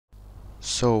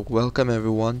So, welcome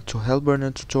everyone to HELLBURNER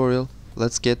tutorial.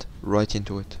 Let's get right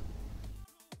into it.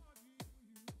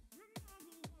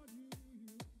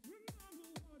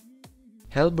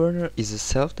 HELLBURNER is a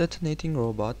self-detonating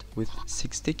robot with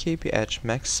 60 kph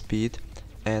max speed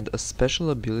and a special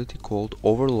ability called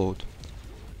Overload.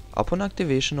 Upon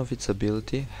activation of its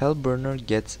ability, HELLBURNER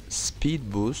gets speed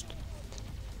boost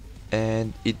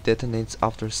and it detonates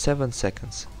after 7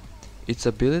 seconds. Its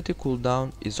ability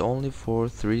cooldown is only for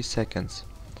 3 seconds.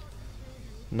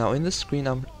 Now in the screen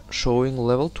I'm showing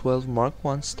level 12 Mark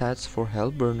 1 stats for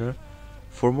HELLBURNER.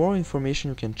 For more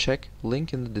information you can check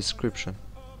link in the description.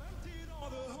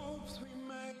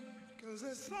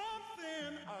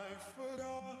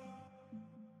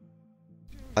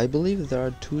 I believe there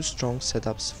are two strong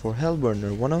setups for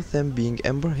HELLBURNER, one of them being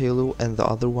Ember Halo and the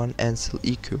other one Ancel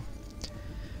EQ.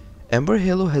 Ember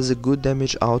Halo has a good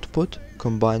damage output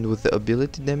combined with the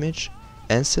ability damage.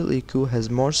 Ancel EQ has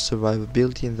more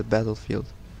survivability in the battlefield.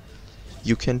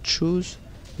 You can choose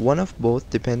one of both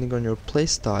depending on your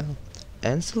playstyle.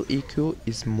 Ancel EQ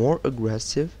is more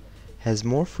aggressive, has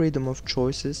more freedom of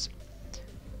choices,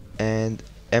 and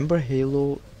Ember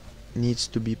Halo needs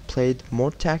to be played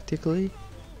more tactically,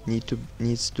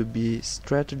 needs to be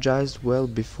strategized well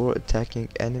before attacking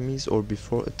enemies or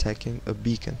before attacking a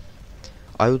beacon.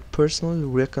 I would personally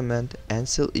recommend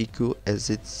Ancel EQ as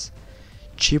it's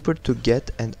cheaper to get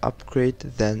and upgrade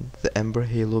than the Ember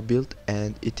Halo build,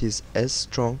 and it is as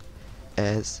strong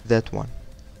as that one.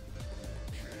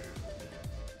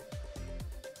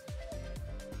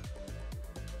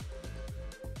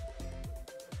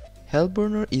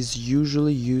 HELLBURNER is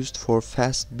usually used for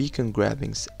fast beacon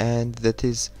grabbings, and that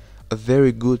is a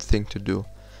very good thing to do,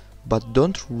 but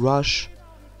don't rush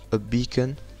a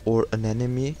beacon or an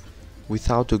enemy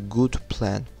without a good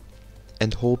plan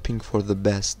and hoping for the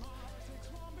best.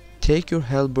 Take your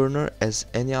HELLBURNER as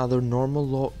any other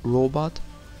normal robot,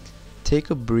 take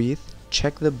a breath,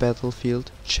 check the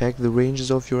battlefield, check the ranges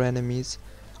of your enemies,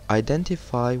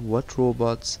 identify what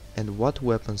robots and what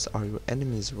weapons are your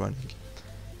enemies running,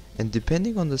 and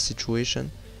depending on the situation,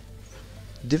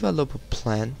 develop a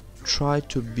plan. Try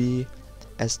to be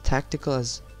as tactical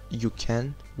as you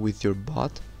can with your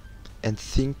bot and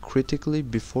think critically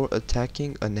before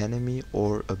attacking an enemy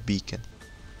or a beacon.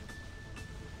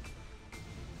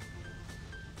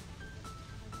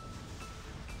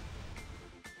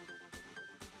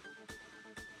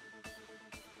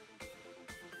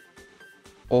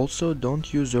 Also,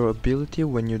 don't use your ability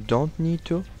when you don't need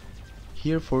to.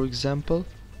 Here, for example,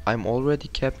 I'm already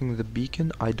capping the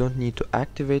beacon. I don't need to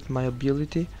activate my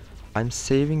ability. I'm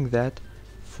saving that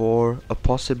for a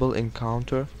possible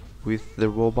encounter with the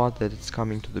robot that is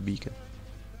coming to the beacon.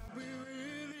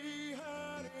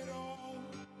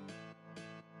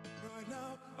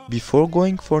 Before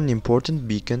going for an important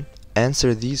beacon,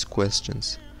 answer these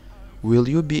questions. Will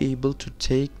you be able to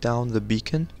take down the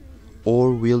beacon,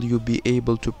 or will you be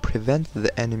able to prevent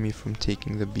the enemy from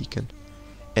taking the beacon?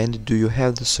 And do you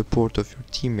have the support of your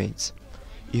teammates?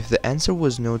 If the answer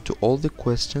was no to all the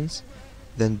questions,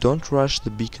 then don't rush the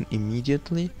beacon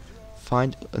immediately.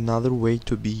 Find another way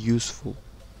to be useful.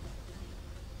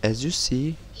 As you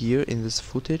see here in this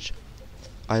footage,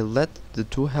 I let the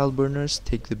two HELLBURNERs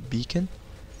take the beacon,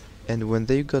 and when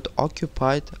they got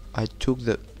occupied, I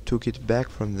took it back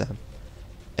from them.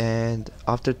 And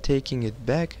after taking it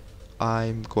back,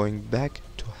 I'm going back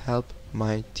to help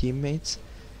my teammates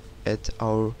at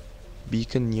our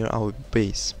beacon near our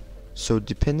base. So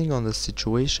depending on the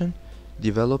situation,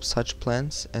 develop such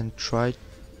plans and try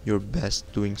your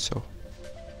best doing so.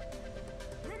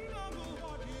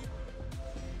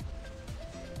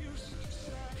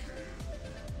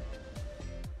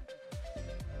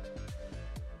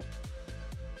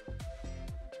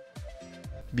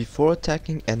 Before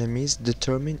attacking enemies,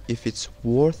 determine if it's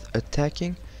worth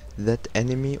attacking that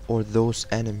enemy or those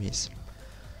enemies.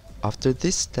 After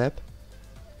this step,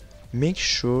 make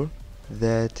sure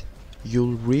that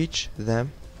you'll reach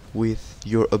them with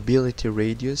your ability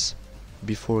radius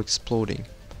before exploding.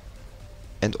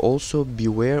 And also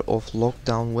beware of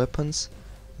lockdown weapons.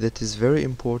 That is very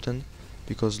important,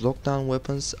 because lockdown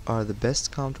weapons are the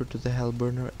best counter to the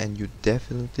HELLBURNER, and you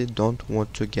definitely don't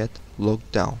want to get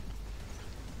locked down.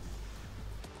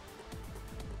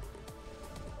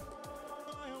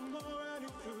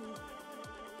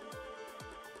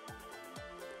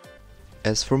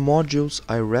 As for modules,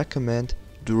 I recommend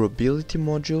durability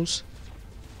modules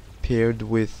paired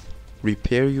with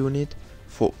repair unit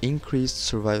for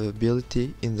increased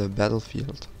survivability in the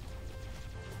battlefield.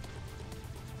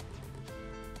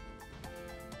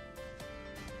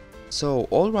 So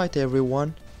alright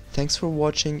everyone, thanks for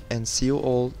watching and see you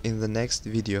all in the next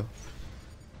video.